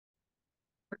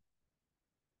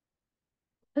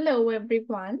Hello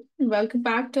everyone, welcome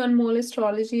back to Anmoll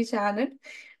Astrology channel.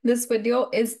 This video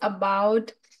is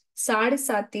about Sade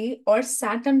Sati or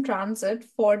Saturn transit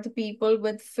for the people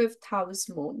with fifth house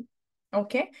moon.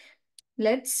 Okay,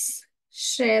 let's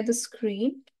share the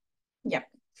screen. Yeah.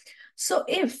 So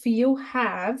if you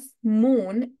have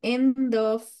moon in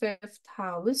the fifth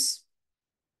house,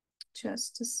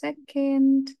 just a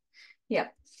second. Yeah.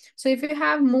 So if you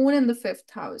have moon in the fifth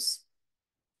house,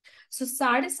 so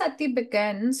Sade Sati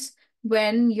begins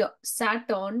when your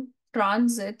Saturn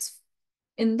transits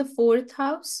in the fourth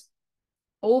house,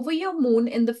 over your moon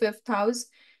in the fifth house,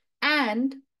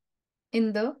 and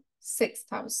in the sixth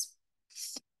house.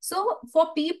 So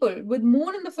for people with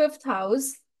moon in the fifth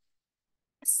house,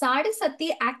 Sade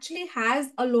Sati actually has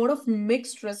a lot of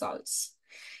mixed results.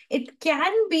 It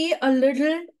can be a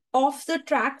little off the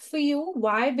track for you.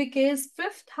 Why? Because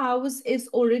fifth house is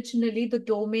originally the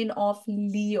domain of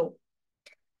Leo,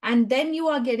 and then you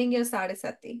are getting your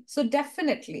Sarasati. So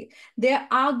definitely there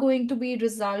are going to be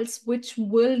results which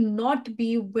will not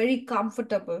be very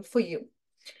comfortable for you.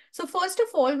 So first of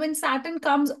all, when Saturn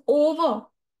comes over,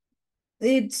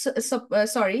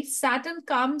 Saturn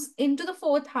comes into the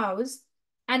fourth house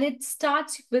and it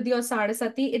starts with your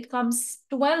Sarasati. It comes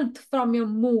 12th from your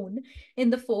moon in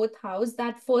the fourth house.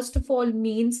 That first of all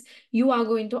means you are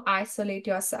going to isolate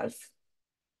yourself.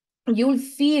 You'll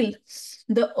feel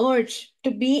the urge to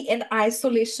be in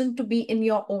isolation, to be in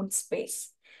your own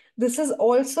space. This is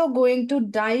also going to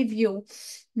dive you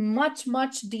much,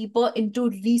 much deeper into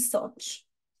research.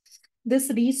 This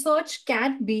research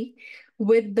can be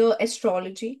with the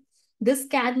astrology. This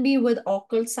can be with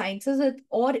occult sciences,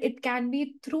 or it can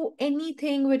be through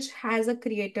anything which has a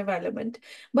creative element.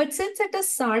 But since it is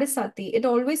Sarasati, it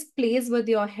always plays with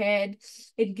your head.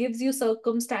 It gives you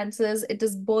circumstances. It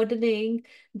is burdening.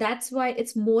 That's why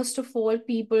it's most of all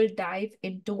people dive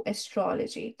into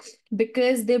astrology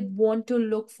because they want to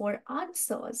look for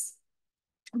answers.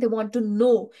 They want to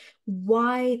know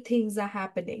why things are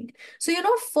happening. So,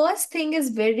 first thing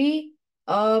is very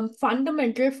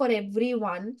fundamental for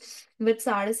everyone with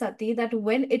Sarasati, that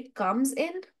when it comes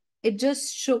in, it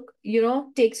just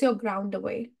takes your ground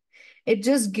away. It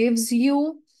just gives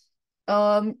you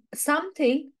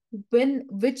something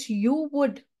which you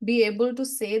would be able to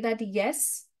say that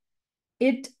yes,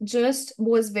 it just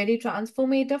was very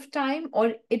transformative time,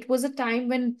 or it was a time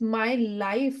when my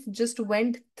life just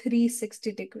went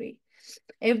 360-degree.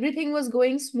 Everything was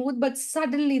going smooth, but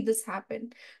suddenly this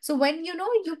happened. So when you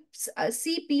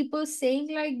see people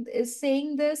saying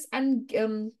this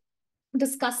and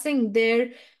discussing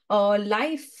their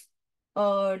life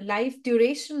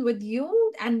duration with you,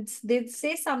 and they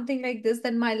say something like this,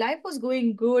 then my life was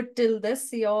going good till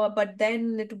this year, but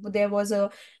then there was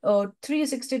a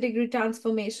 360-degree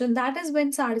transformation. That is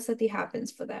when Sarasati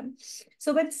happens for them.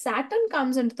 So when Saturn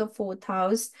comes into the fourth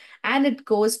house and it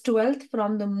goes 12th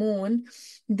from the moon,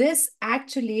 this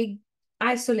actually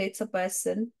isolates a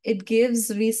person. It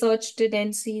gives research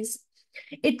tendencies.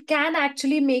 It can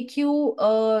actually make you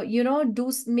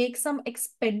make some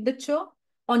expenditure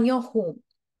on your home.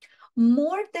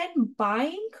 More than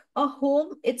buying a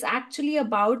home, it's actually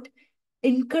about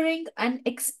incurring an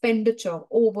expenditure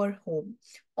over home.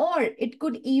 Or it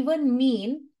could even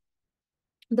mean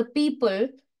the people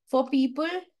for people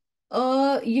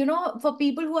for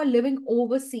people who are living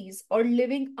overseas or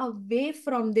living away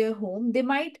from their home, they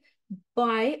might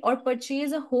buy or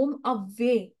purchase a home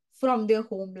away from their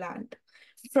homeland,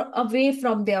 away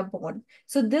from their born.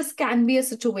 So this can be a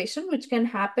situation which can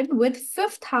happen with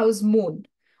fifth house moon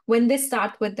when they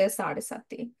start with their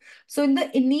Sarasati. So in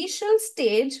the initial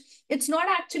stage, it's not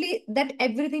actually that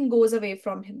everything goes away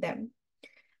from them.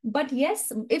 But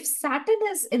yes, if Saturn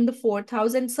is in the fourth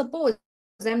house, and suppose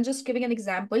I'm just giving an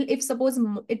example, if suppose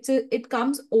it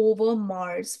comes over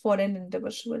Mars for an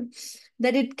individual,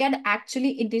 that it can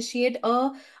actually initiate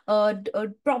a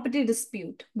property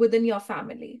dispute within your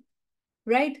family,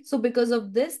 right? So because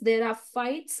of this, there are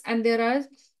fights and there are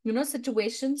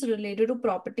situations related to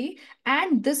property.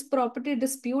 And this property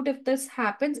dispute, if this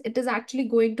happens, it is actually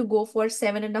going to go for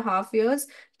 7.5 years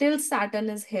till Saturn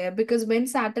is here. Because when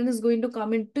Saturn is going to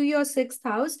come into your sixth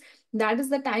house, that is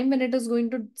the time when it is going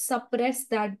to suppress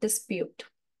that dispute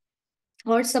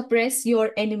or suppress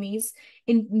your enemies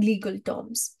in legal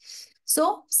terms.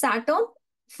 So Saturn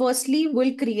firstly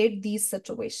will create these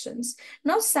situations.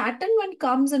 Now Saturn, when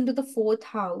comes into the fourth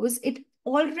house, it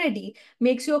already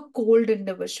makes you a cold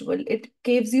individual. It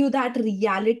gives you that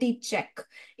reality check.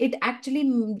 It actually,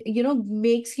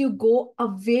 makes you go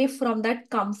away from that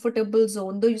comfortable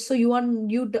zone. So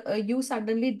you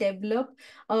suddenly develop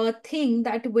a thing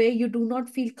that where you do not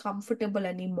feel comfortable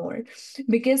anymore,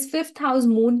 because fifth house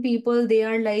moon people, they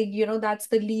are like, that's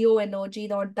the Leo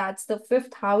energy, or that's the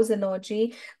fifth house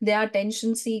energy. They are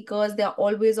attention seekers, they are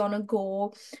always on a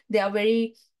go, they are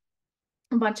very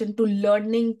much into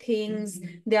learning things,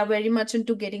 they are very much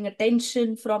into getting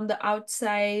attention from the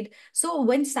outside. So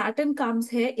when Saturn comes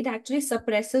here, it actually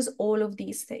suppresses all of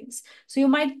these things. So you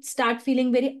might start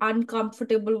feeling very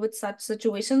uncomfortable with such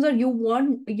situations, or you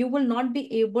will not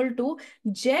be able to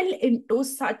gel into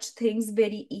such things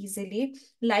very easily,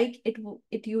 like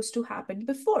it used to happen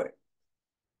before.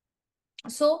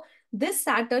 So this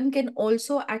Saturn can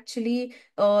also actually,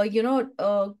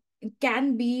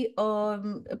 can be a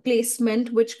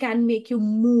placement which can make you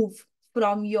move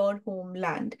from your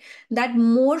homeland. That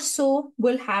more so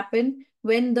will happen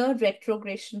when the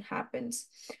retrogression happens.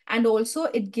 And also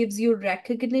it gives you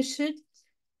recognition,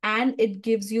 and it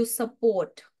gives you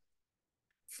support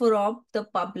from the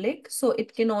public. So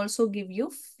it can also give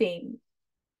you fame.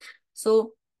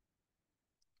 So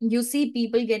you see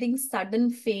people getting sudden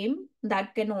fame,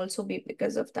 that can also be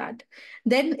because of that.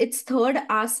 Then its third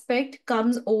aspect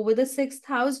comes over the sixth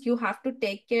house. You have to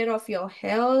take care of your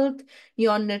health,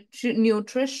 your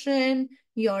nutrition,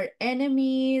 your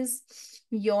enemies,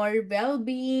 your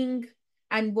well-being,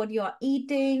 and what you're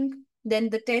eating.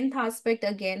 Then the 10th aspect,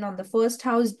 again on the first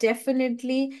house,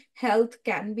 definitely health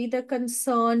can be the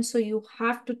concern, so you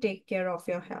have to take care of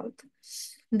your health.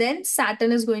 Then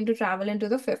Saturn is going to travel into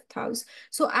the fifth house.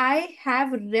 So I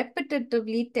have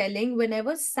repetitively telling,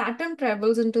 whenever Saturn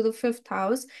travels into the fifth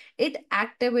house, it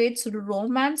activates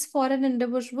romance for an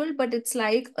individual, but it's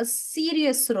like a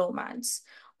serious romance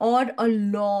or a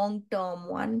long term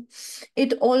one.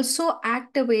 It also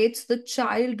activates the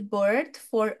childbirth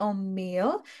for a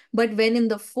male, but when in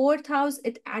the fourth house,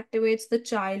 it activates the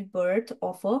childbirth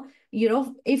of a,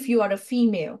 if you are a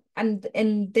female, and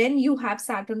then you have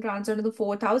Saturn transit in the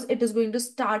fourth house, it is going to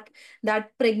start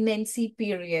that pregnancy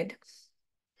period.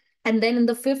 And then in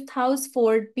the fifth house,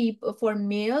 for people, for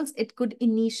males, it could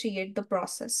initiate the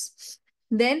process.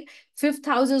 Then fifth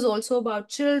house is also about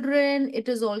children, it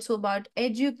is also about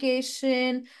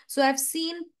education. So I've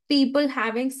seen people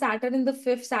having Saturn in the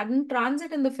fifth, Saturn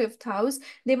transit in the fifth house.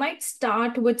 They might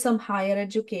start with some higher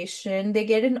education, they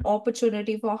get an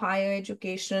opportunity for higher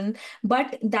education,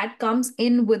 but that comes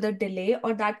in with a delay,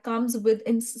 or that comes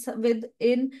within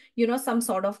some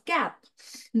sort of gap.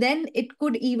 Then it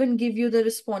could even give you the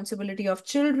responsibility of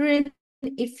children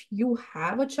if you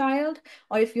have a child,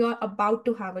 or if you are about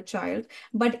to have a child.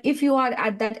 But if you are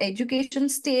at that education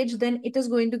stage, then it is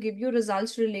going to give you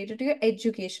results related to your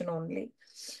education only,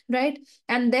 right?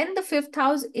 And then the fifth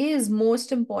house is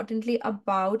most importantly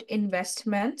about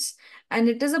investments, and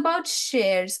it is about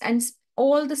shares and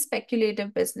all the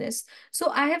speculative business. So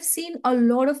I have seen a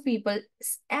lot of people,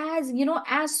 as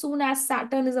as soon as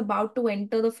Saturn is about to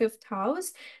enter the fifth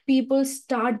house, people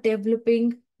start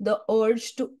developing the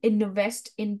urge to invest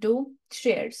into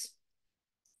shares.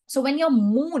 So when your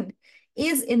moon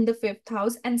is in the fifth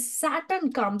house and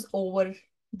Saturn comes over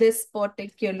this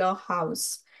particular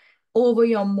house, over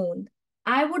your moon,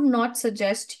 I would not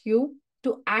suggest you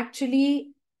to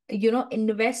actually,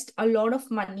 invest a lot of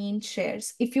money in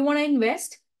shares. If you want to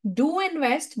invest, do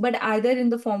invest, but either in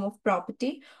the form of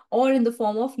property or in the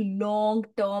form of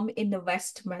long-term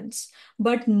investments,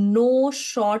 but no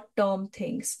short-term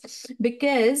things.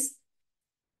 Because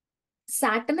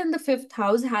Saturn in the fifth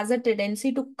house has a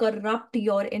tendency to corrupt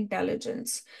your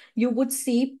intelligence. You would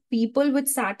see people with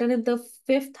Saturn in the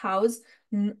fifth house,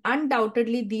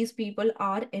 undoubtedly, these people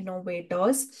are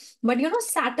innovators. But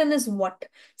Saturn is what?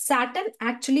 Saturn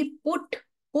actually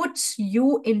puts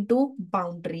you into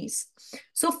boundaries.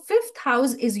 So fifth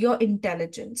house is your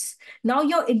intelligence. Now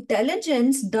your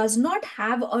intelligence does not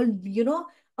have a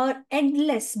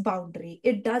endless boundary.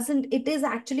 It doesn't, it is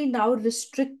actually now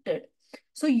restricted.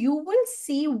 So you will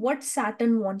see what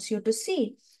Saturn wants you to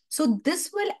see. So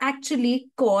this will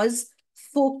actually cause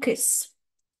focus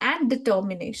and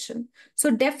determination. So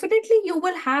definitely you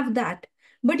will have that,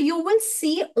 but you will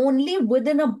see only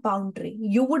within a boundary.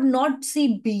 You would not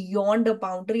see beyond a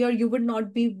boundary, or you would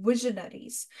not be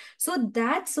visionaries. So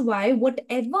that's why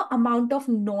whatever amount of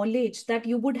knowledge that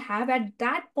you would have at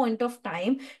that point of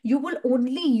time, you will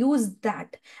only use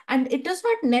that. And it is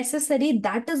not necessary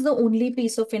that is the only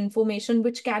piece of information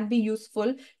which can be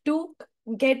useful to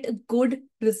get good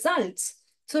results.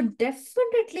 So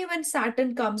definitely when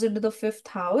Saturn comes into the fifth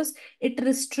house, it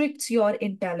restricts your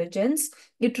intelligence,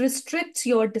 it restricts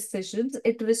your decisions,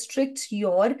 it restricts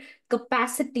your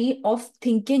capacity of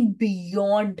thinking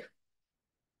beyond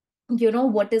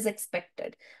what is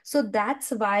expected. So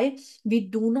that's why we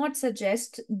do not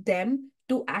suggest them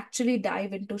to actually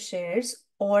dive into shares,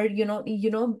 or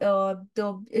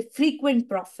the frequent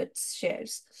profits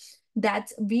shares.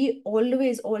 That's, we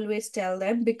always tell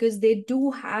them, because they do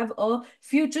have a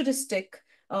futuristic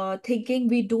thinking.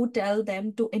 We do tell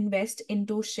them to invest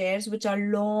into shares which are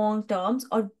long terms,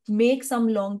 or make some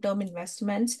long term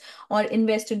investments, or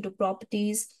invest into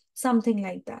properties, something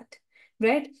like that,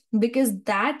 right? Because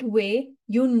that way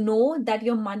you know that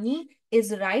your money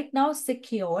is right now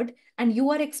secured, and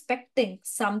you are expecting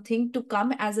something to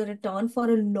come as a return for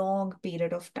a long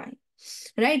period of time,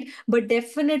 right? But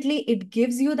definitely it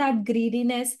gives you that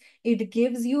greediness, it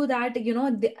gives you that,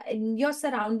 in your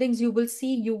surroundings you will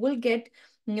see, you will get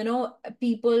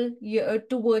people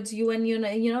towards you,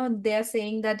 and they're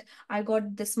saying that I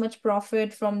got this much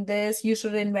profit from this, you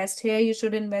should invest here, you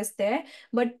should invest there.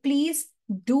 But please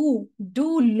do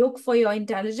look for your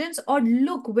intelligence, or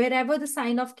look wherever the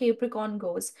sign of Capricorn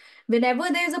goes. Whenever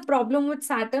there's a problem with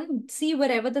Saturn, see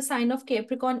wherever the sign of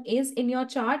Capricorn is in your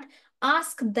chart,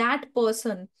 ask that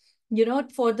person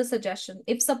for the suggestion.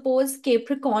 If suppose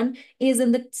Capricorn is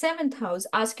in the seventh house,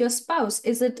 ask your spouse.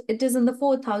 It is in the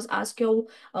fourth house, ask your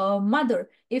mother.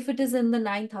 If it is in the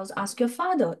ninth house, ask your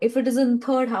father. If it is in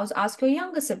third house, ask your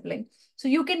younger sibling. So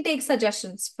you can take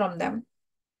suggestions from them.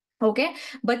 Okay,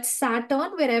 but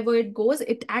Saturn, wherever it goes,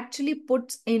 it actually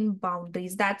puts in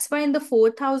boundaries. That's why in the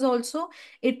fourth house also,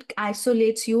 it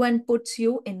isolates you and puts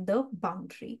you in the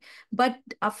boundary. But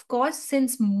of course,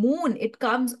 since moon, it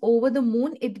comes over the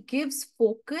moon, it gives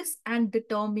focus and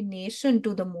determination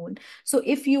to the moon. So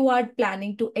if you are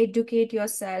planning to educate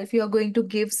yourself, you're going to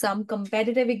give some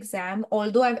competitive exam,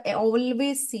 although I've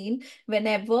always seen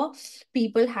whenever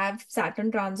people have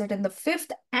Saturn transit in the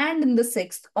fifth and in the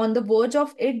sixth, on the verge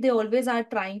of it, they always are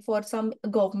trying for some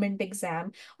government exam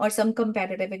or some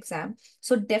competitive exam.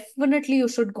 So definitely you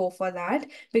should go for that,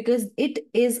 because it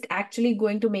is actually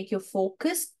going to make you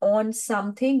focus on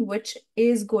something which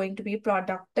is going to be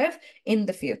productive in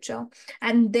the future.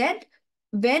 And then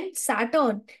when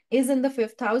Saturn is in the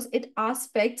fifth house, it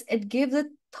gives a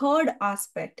third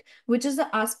aspect, which is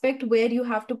the aspect where you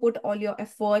have to put all your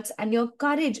efforts and your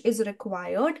courage is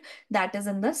required. That is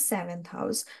in the seventh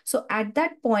house. So at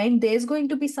that point, there's going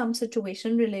to be some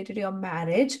situation related to your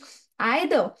marriage.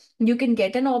 Either you can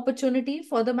get an opportunity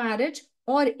for the marriage,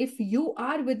 or if you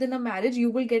are within a marriage, you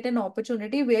will get an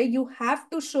opportunity where you have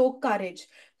to show courage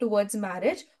towards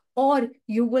marriage, or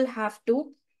you will have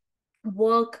to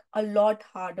work a lot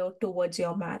harder towards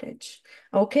your marriage.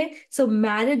 Okay, so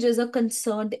marriage is a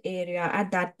concerned area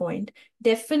at that point.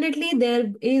 Definitely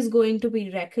there is going to be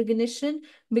recognition,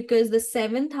 because the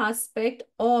seventh aspect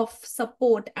of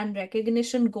support and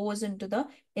recognition goes into the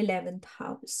 11th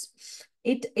house.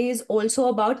 It is also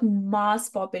about mass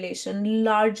population,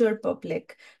 larger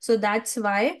public. So that's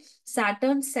why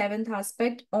Saturn's seventh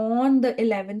aspect on the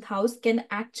 11th house can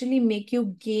actually make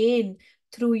you gain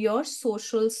through your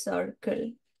social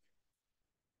circle,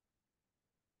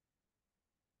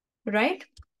 right?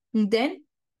 Then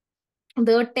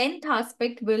the 10th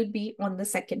aspect will be on the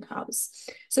second house.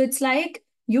 So it's like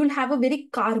you'll have a very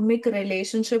karmic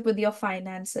relationship with your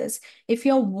finances. If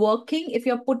you're working, if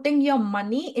you're putting your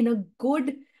money in a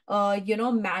good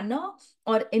manner,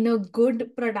 or in a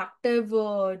good productive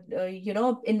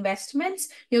investments,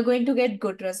 you're going to get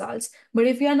good results. But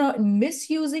if you're not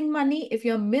misusing money, if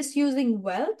you're misusing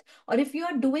wealth, or if you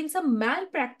are doing some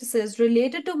malpractices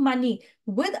related to money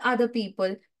with other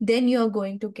people, then you're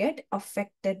going to get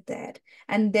affected there,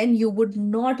 and then you would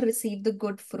not receive the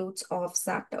good fruits of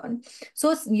Saturn.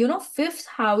 So, fifth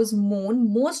house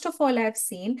moon, most of all, I've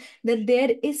seen that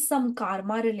there is some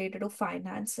karma related to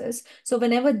finances. So,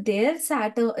 whenever their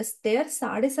Saturn is their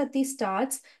Sade Sati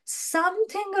starts,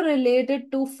 something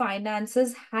related to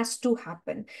finances has to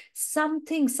happen.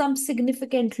 Something, some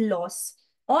significant loss,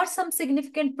 or some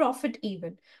significant profit,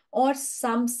 even, or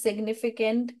some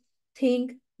significant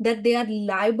thing that they are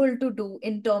liable to do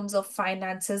in terms of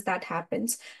finances that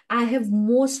happens. I have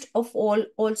most of all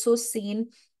also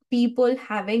seen people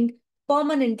having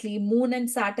permanently Moon and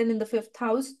Saturn in the fifth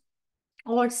house,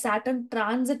 or Saturn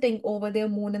transiting over their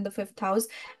moon in the fifth house.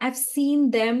 I've seen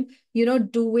them,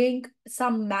 doing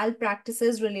some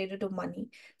malpractices related to money.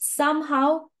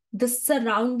 Somehow the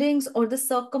surroundings or the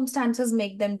circumstances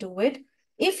make them do it.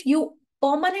 If you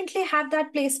permanently have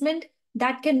that placement,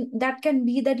 That can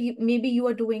be that maybe you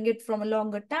are doing it from a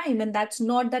longer time, and that's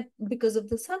not that because of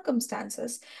the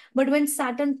circumstances. But when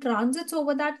Saturn transits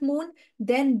over that moon,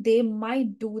 then they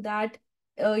might do that,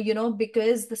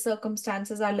 because the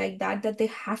circumstances are like that, that they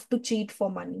have to cheat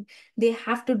for money. They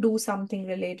have to do something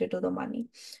related to the money.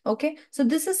 Okay, so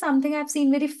this is something I've seen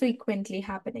very frequently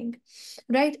happening,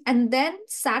 right? And then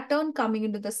Saturn coming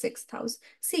into the sixth house.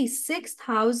 See, sixth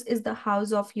house is the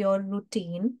house of your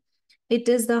routine. It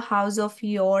is the house of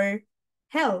your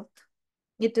health.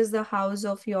 It is the house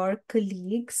of your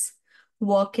colleagues,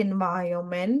 work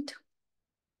environment,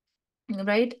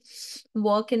 right?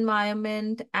 Work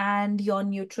environment and your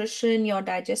nutrition, your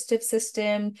digestive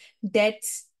system,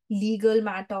 debts, legal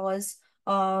matters,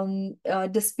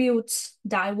 disputes,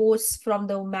 divorce from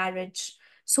the marriage.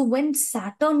 So when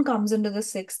Saturn comes into the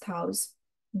sixth house,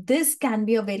 this can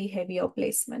be a very heavier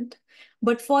placement.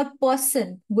 But for a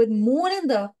person with moon in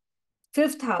the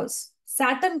fifth house,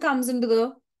 Saturn comes into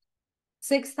the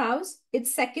sixth house.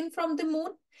 It's second from the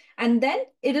moon. And then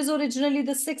it is originally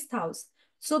the sixth house.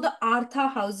 So the Artha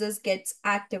houses gets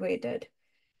activated.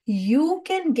 You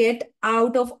can get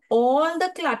out of all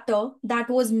the clutter that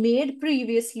was made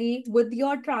previously with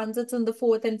your transits in the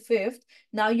fourth and fifth.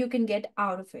 Now you can get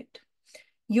out of it.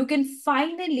 You can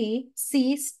finally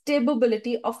see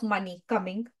stability of money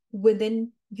coming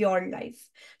within your life.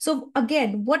 So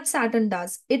again, what Saturn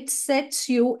does, it sets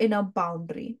you in a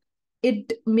boundary.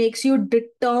 It makes you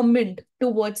determined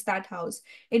towards that house.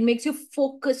 It makes you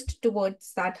focused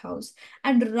towards that house.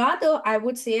 And rather, I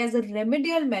would say, as a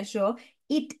remedial measure,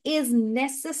 it is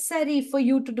necessary for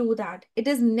you to do that. It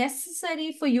is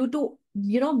necessary for you to,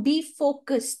 be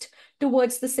focused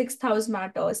towards the sixth house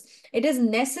matters. It is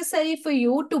necessary for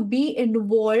you to be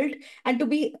involved and to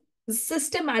be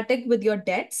systematic with your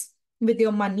debts, with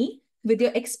your money, with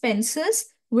your expenses,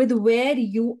 with where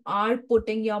you are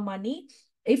putting your money.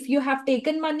 If you have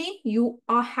taken money, you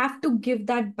have to give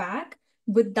that back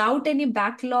without any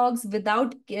backlogs,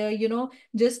 without,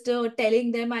 just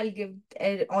telling them I'll give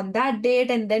on that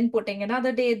date and then putting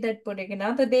another date, that putting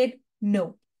another date.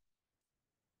 No.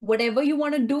 Whatever you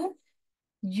want to do,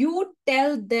 you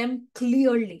tell them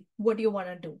clearly what you want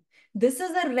to do. This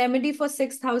is a remedy for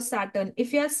sixth house Saturn.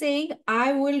 If you're saying,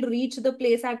 I will reach the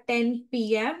place at 10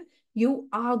 p.m., you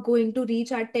are going to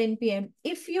reach at 10 p.m.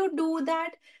 If you do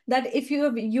that, that if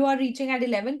you are reaching at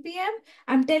 11 p.m.,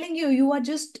 I'm telling you, you are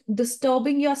just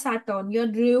disturbing your Saturn.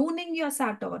 You're ruining your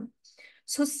Saturn.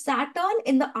 So Saturn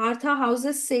in the Artha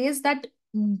houses says that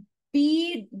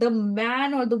be the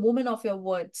man or the woman of your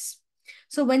words.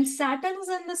 So when Saturn is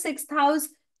in the sixth house,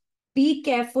 be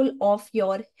careful of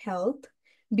your health.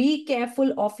 Be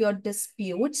careful of your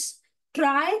disputes.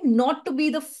 Try not to be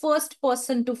the first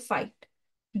person to fight.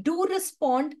 Do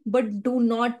respond, but do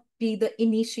not be the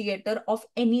initiator of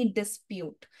any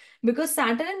dispute. Because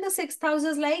Saturn in the sixth house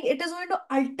is like, it is going to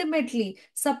ultimately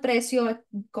suppress your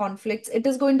conflicts. It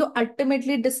is going to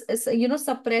ultimately,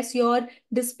 suppress your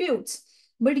disputes.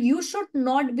 But you should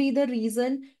not be the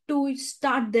reason to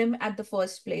start them at the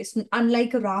first place,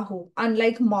 unlike Rahu,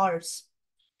 unlike Mars,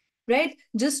 right?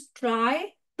 Just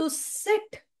try to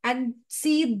sit and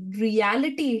see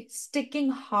reality sticking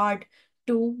hard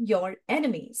to your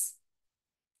enemies.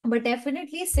 But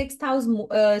definitely sixth house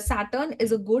Saturn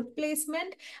is a good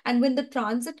placement. And when the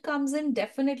transit comes in,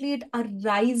 definitely it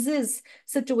arises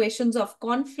situations of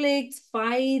conflicts,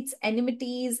 fights,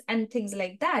 enmities, and things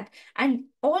like that. And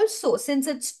also, since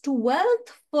it's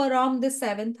 12th from the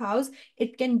seventh house,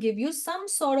 it can give you some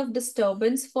sort of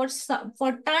disturbance for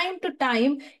time to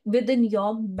time within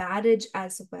your marriage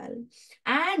as well.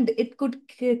 And it could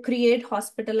create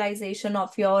hospitalization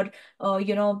of your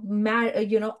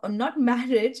not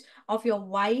marriage, of your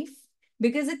wife,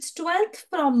 because it's 12th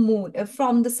from moon,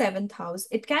 from the seventh house.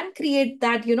 It can create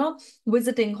that,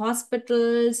 visiting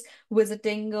hospitals,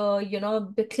 visiting,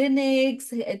 the clinics,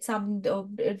 it's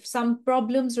some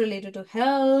problems related to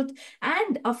health.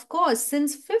 And of course,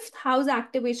 since fifth house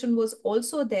activation was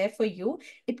also there for you,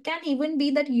 it can even be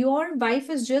that your wife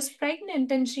is just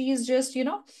pregnant and she is just,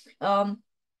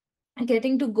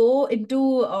 getting to go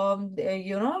into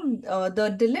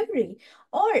the delivery.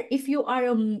 Or if you are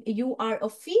a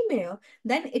female,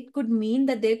 then it could mean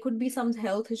that there could be some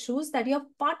health issues that your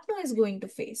partner is going to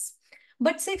face.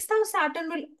 But sixth house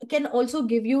Saturn can also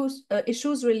give you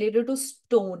issues related to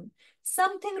stone,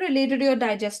 something related to your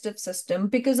digestive system,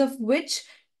 because of which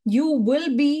you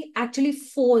will be actually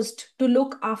forced to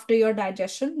look after your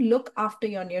digestion, look after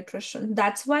your nutrition.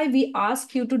 That's why we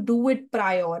ask you to do it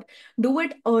prior, do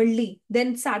it early,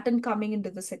 then Saturn coming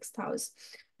into the sixth house.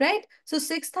 right? So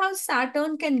sixth house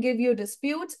Saturn can give you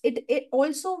disputes. It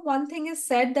also, one thing is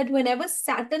said that whenever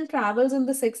Saturn travels in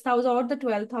the sixth house or the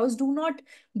 12th house, do not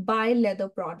buy leather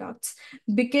products,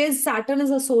 because Saturn is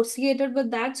associated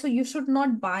with that. So you should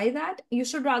not buy that. You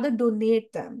should rather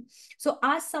donate them. So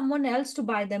ask someone else to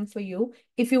buy them for you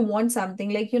if you want something.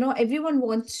 Like, everyone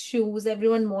wants shoes,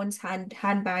 everyone wants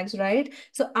handbags, right?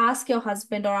 So ask your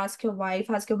husband or ask your wife,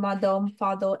 ask your mother,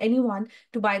 father, anyone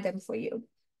to buy them for you.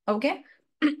 Okay.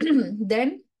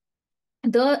 Then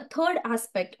the third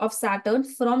aspect of Saturn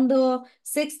from the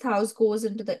sixth house goes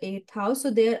into the eighth house.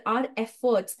 So there are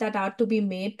efforts that are to be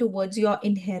made towards your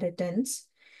inheritance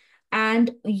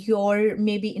and your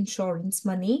maybe insurance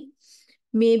money,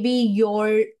 maybe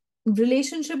your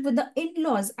relationship with the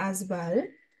in-laws as well,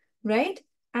 right?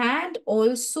 And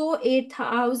also, eighth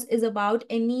house is about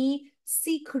any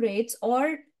secrets,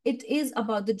 or it is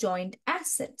about the joint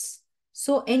assets.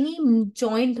 So any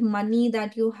joint money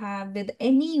that you have with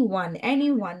anyone,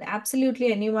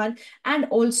 absolutely anyone, and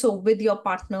also with your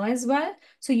partner as well.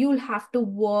 So you'll have to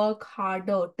work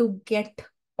harder to get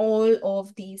all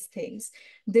of these things.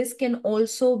 This can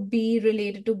also be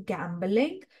related to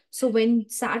gambling. So when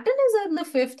Saturn is in the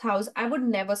fifth house, I would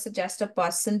never suggest a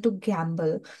person to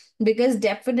gamble, because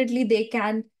definitely they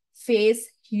can face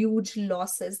huge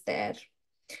losses there.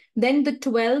 Then the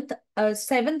 12th,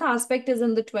 seventh aspect is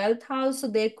in the 12th house. So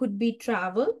there could be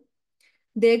travel,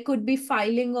 there could be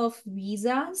filing of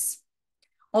visas,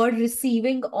 or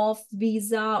receiving of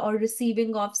visa, or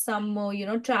receiving of some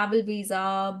travel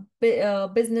visa,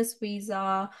 business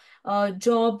visa,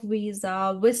 job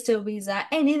visa, visitor visa,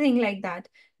 anything like that.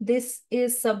 This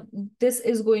is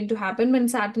going to happen when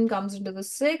Saturn comes into the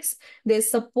sixth.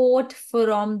 There's support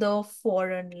from the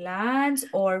foreign lands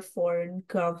or foreign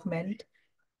government.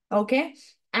 Okay.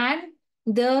 And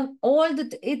the all the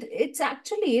it it's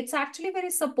actually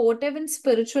very supportive in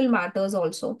spiritual matters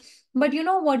also. But you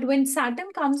know what, when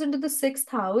Saturn comes into the sixth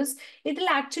house, it'll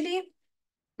actually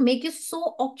make you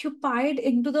so occupied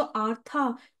into the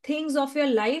artha things of your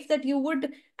life that you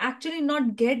would actually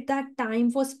not get that time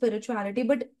for spirituality.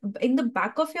 But in the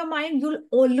back of your mind, you'll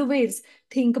always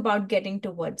think about getting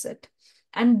towards it,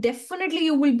 and definitely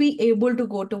you will be able to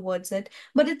go towards it.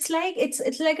 But it's like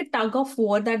a tug of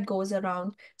war that goes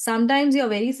around. Sometimes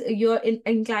you're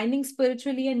inclining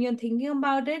spiritually and you're thinking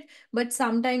about it, but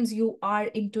sometimes you are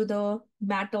into the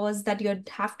matters that you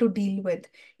have to deal with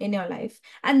in your life,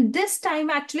 and this time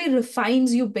actually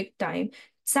refines you big time.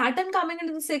 Saturn coming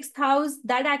into the sixth house,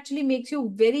 that actually makes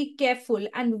you very careful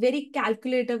and very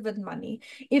calculative with money.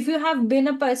 If you have been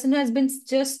a person who has been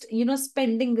just,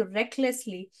 spending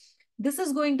recklessly, this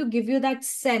is going to give you that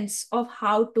sense of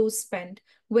how to spend,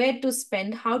 where to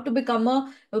spend, how to become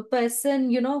a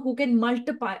person, who can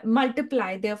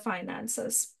multiply their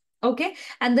finances. Okay.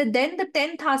 And then the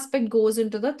 10th aspect goes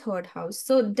into the third house.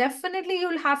 So definitely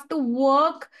you'll have to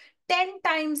work 10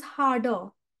 times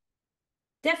harder.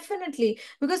 Definitely.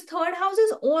 Because third house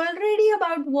is already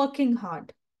about working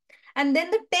hard. And then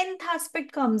the 10th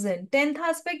aspect comes in. 10th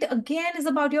aspect again is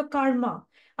about your karma,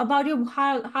 about your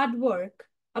hard work,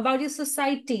 about your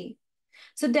society.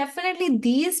 So definitely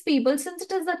these people, since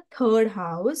it is the third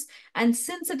house and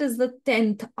since it is the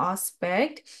 10th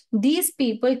aspect, these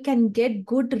people can get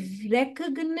good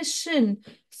recognition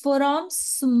from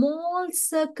small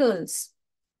circles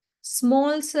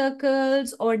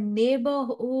or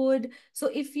neighborhood. So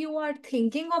if you are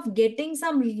thinking of getting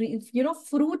some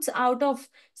fruits out of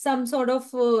some sort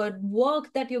of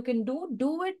work that you can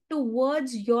do it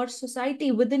towards your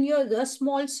society, within your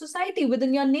small society,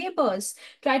 within your neighbors.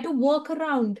 Try to work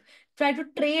around, try to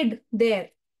trade there.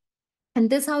 And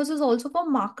this house is also for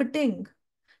marketing.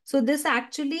 So this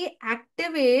actually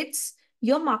activates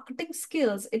your marketing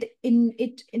skills. It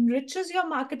enriches your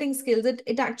marketing skills.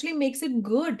 It actually makes it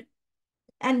good,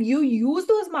 and you use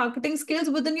those marketing skills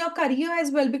within your career as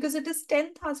well, because it is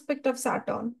 10th aspect of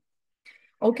Saturn.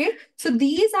 Okay, so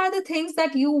these are the things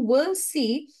that you will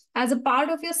see as a part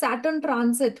of your Saturn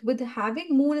transit with having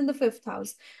moon in the fifth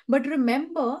house. But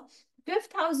remember,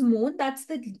 fifth house moon, that's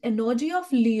the energy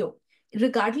of Leo,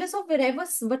 regardless of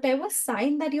whatever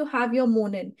sign that you have your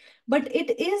moon in. But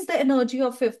it is the energy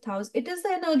of fifth house. It is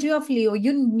the energy of Leo.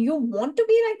 You want to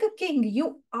be like a king.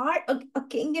 You are a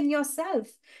king in yourself.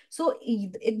 So,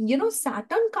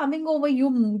 Saturn coming over your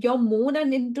moon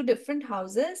and into different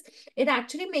houses, it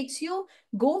actually makes you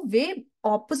go way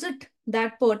opposite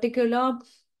that particular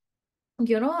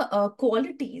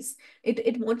qualities.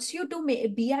 It wants you to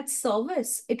be at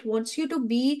service. It wants you to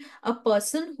be a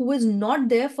person who is not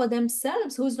there for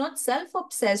themselves, who's not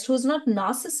self-obsessed, who's not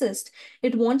narcissist.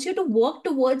 It wants you to work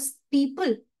towards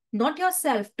people. not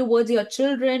yourself, towards your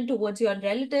children, towards your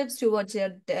relatives, towards your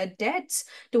debts,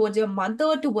 towards your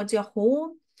mother, towards your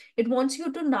home. It wants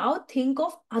you to now think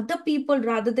of other people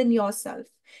rather than yourself.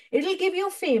 It'll give you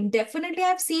fame. Definitely,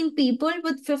 I've seen people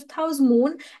with fifth house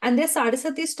moon and their Sade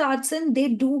Sati starts in, they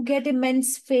do get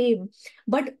immense fame.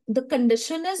 But the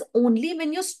condition is only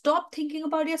when you stop thinking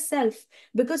about yourself,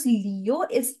 because Leo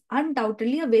is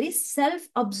undoubtedly a very self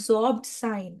absorbed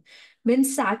sign. When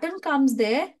Saturn comes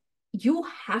there, you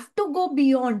have to go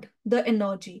beyond the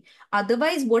energy.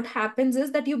 Otherwise, what happens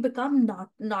is that you become not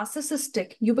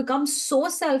narcissistic. You become so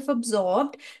self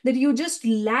absorbed that you just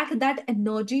lack that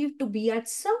energy to be at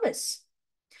service.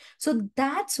 So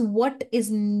that's what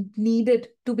is needed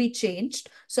to be changed,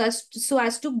 so as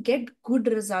to get good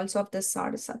results of this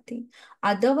Sarasati.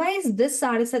 Otherwise, this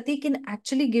Sarasati can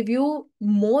actually give you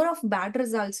more of bad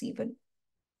results even,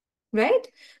 right?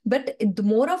 But the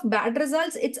more of bad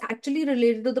results, it's actually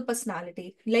related to the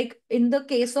personality. Like in the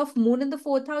case of moon in the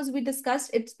fourth house, we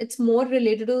discussed it's more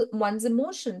related to one's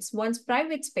emotions, one's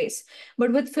private space.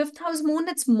 But with fifth house moon,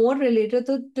 it's more related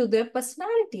to their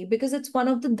personality, because it's one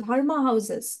of the dharma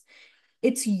houses.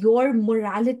 It's your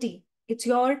morality, it's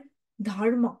your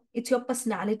dharma, it's your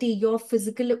personality, your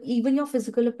physical, even your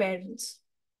physical appearance.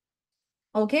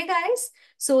 Okay, guys.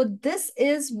 So this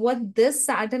is what this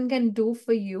Saturn can do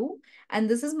for you. And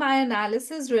this is my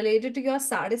analysis related to your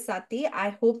Sade Sati. I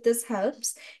hope this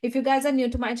helps. If you guys are new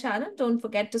to my channel, don't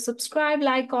forget to subscribe,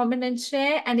 like, comment, and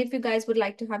share. And if you guys would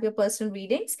like to have your personal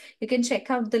readings, you can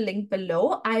check out the link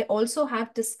below. I also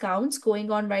have discounts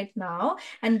going on right now.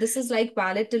 And this is like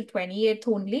valid till 28th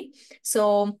only.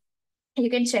 So you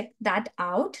can check that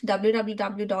out,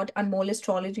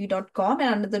 www.anmollastrology.com,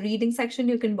 and under the reading section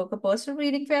you can book a personal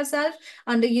reading for yourself.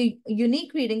 Under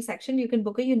unique reading section you can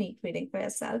book a unique reading for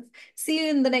yourself. See you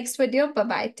in the next video. Bye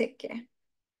bye, take care.